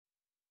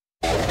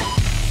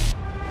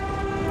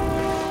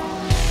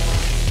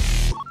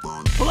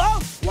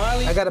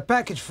I got a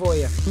package for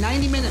you.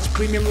 90 minutes,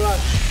 premium rush.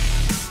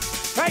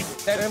 Hey,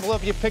 that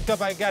envelope you picked up,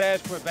 I gotta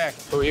ask for it back.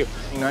 Who are you?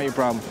 Not your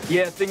problem.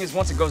 Yeah, the thing is,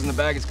 once it goes in the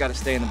bag, it's gotta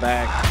stay in the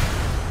bag.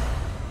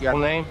 Your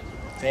name,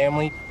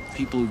 family,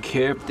 people who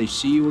care if they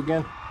see you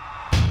again?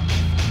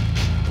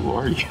 Who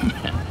are you,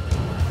 man?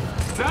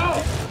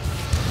 No!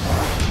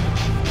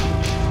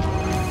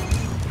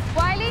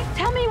 Wilee,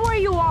 tell me where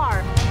you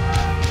are.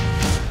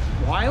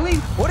 Wilee?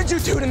 What did you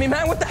do to me,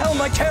 man? What the hell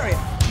am I carrying?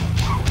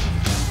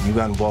 You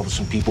got involved with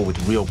some people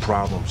with real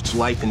problems. It's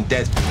life and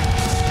death.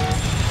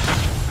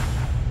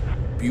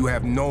 You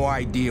have no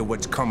idea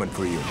what's coming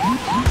for you.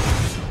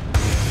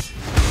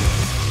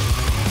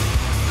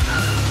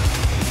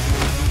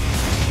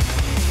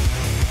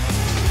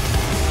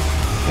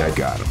 I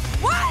got him.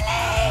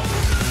 Wilee!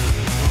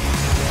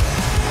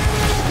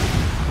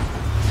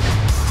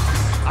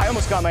 I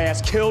almost got my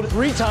ass killed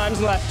 3 times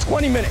in the last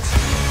 20 minutes.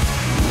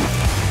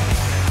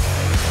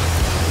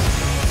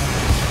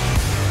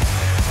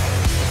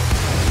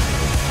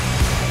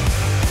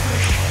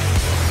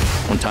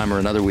 One time or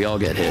another, we all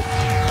get hit.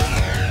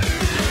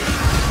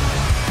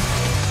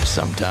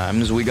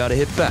 Sometimes we gotta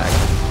hit back.